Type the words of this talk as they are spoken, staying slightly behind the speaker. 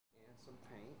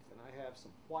have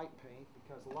some white paint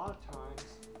because a lot of times...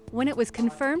 When it was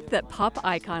confirmed that pop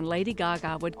icon Lady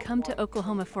Gaga would come to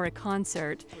Oklahoma for a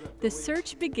concert, the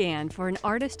search began for an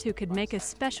artist who could make a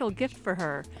special gift for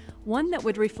her, one that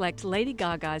would reflect Lady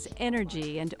Gaga's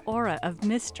energy and aura of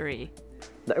mystery.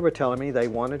 They were telling me they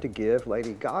wanted to give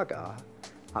Lady Gaga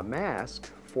a mask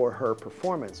for her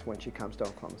performance when she comes to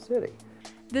Oklahoma City.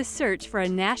 The search for a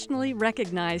nationally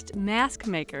recognized mask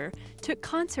maker took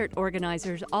concert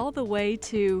organizers all the way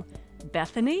to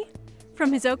Bethany?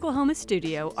 From his Oklahoma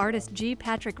studio, artist G.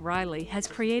 Patrick Riley has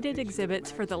created exhibits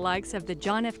for the likes of the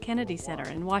John F. Kennedy Center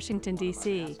in Washington,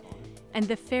 D.C., and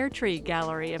the Fairtree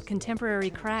Gallery of Contemporary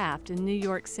Craft in New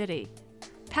York City.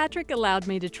 Patrick allowed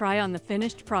me to try on the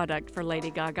finished product for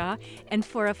Lady Gaga, and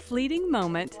for a fleeting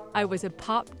moment, I was a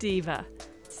pop diva.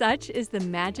 Such is the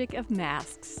magic of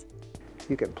masks.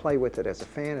 You can play with it as a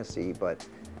fantasy, but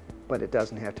it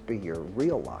doesn't have to be your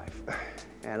real life.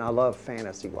 And I love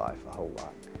fantasy life a whole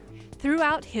lot.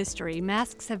 Throughout history,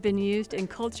 masks have been used in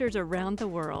cultures around the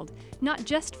world, not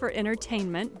just for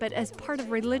entertainment, but as part of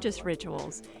religious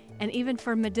rituals, and even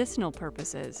for medicinal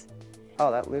purposes.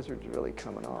 Oh, that lizard's really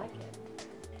coming off.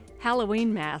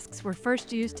 Halloween masks were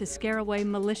first used to scare away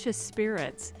malicious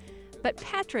spirits. But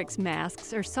Patrick's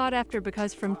masks are sought after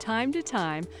because from time to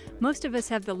time, most of us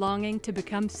have the longing to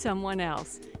become someone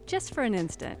else, just for an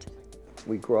instant.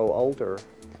 We grow older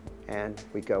and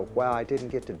we go, wow, I didn't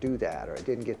get to do that, or I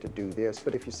didn't get to do this.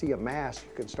 But if you see a mask,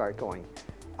 you can start going,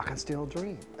 I can still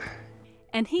dream.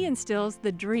 And he instills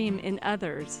the dream in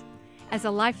others. As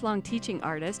a lifelong teaching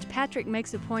artist, Patrick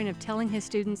makes a point of telling his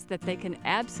students that they can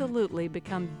absolutely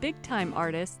become big-time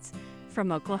artists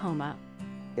from Oklahoma.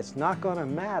 It's not going to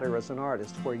matter as an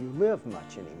artist where you live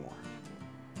much anymore.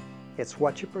 It's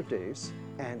what you produce,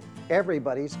 and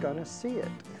everybody's going to see it.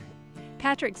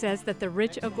 Patrick says that the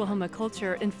rich Oklahoma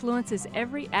culture influences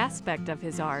every aspect of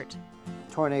his art.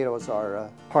 Tornadoes are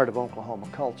part of Oklahoma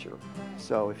culture.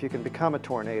 So if you can become a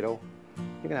tornado,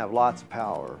 you can have lots of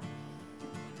power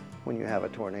when you have a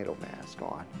tornado mask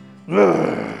on.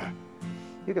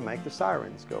 You can make the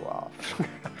sirens go off.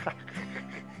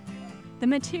 The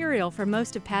material for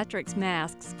most of Patrick's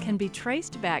masks can be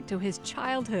traced back to his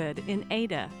childhood in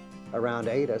Ada. Around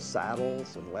Ada,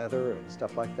 saddles and leather and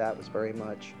stuff like that was very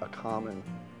much a common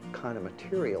kind of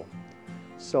material.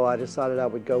 So I decided I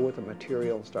would go with a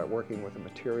material and start working with a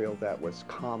material that was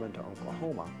common to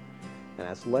Oklahoma, and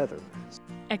that's leather.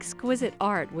 Exquisite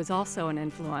art was also an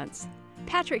influence.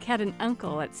 Patrick had an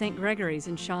uncle at St. Gregory's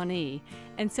in Shawnee,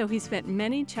 and so he spent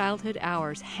many childhood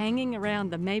hours hanging around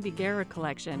the Maybe Guerra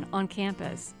collection on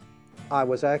campus. I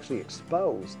was actually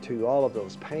exposed to all of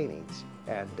those paintings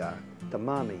and the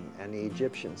mummy and the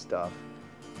Egyptian stuff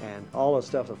and all the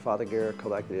stuff that Father Guerra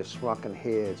collected, his shrunken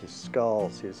heads, his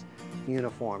skulls, his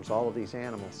uniforms, all of these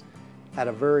animals at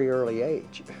a very early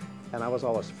age. And I was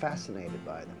always fascinated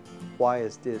by them. Why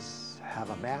does this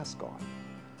have a mask on?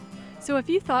 So if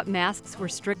you thought masks were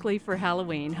strictly for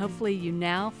Halloween, hopefully you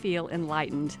now feel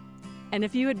enlightened. And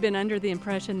if you had been under the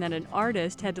impression that an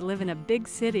artist had to live in a big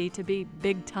city to be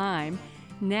big time,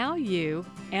 now you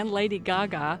and Lady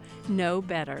Gaga know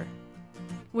better.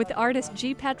 With artist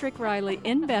G. Patrick Riley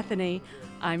in Bethany,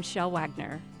 I'm Shel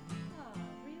Wagner.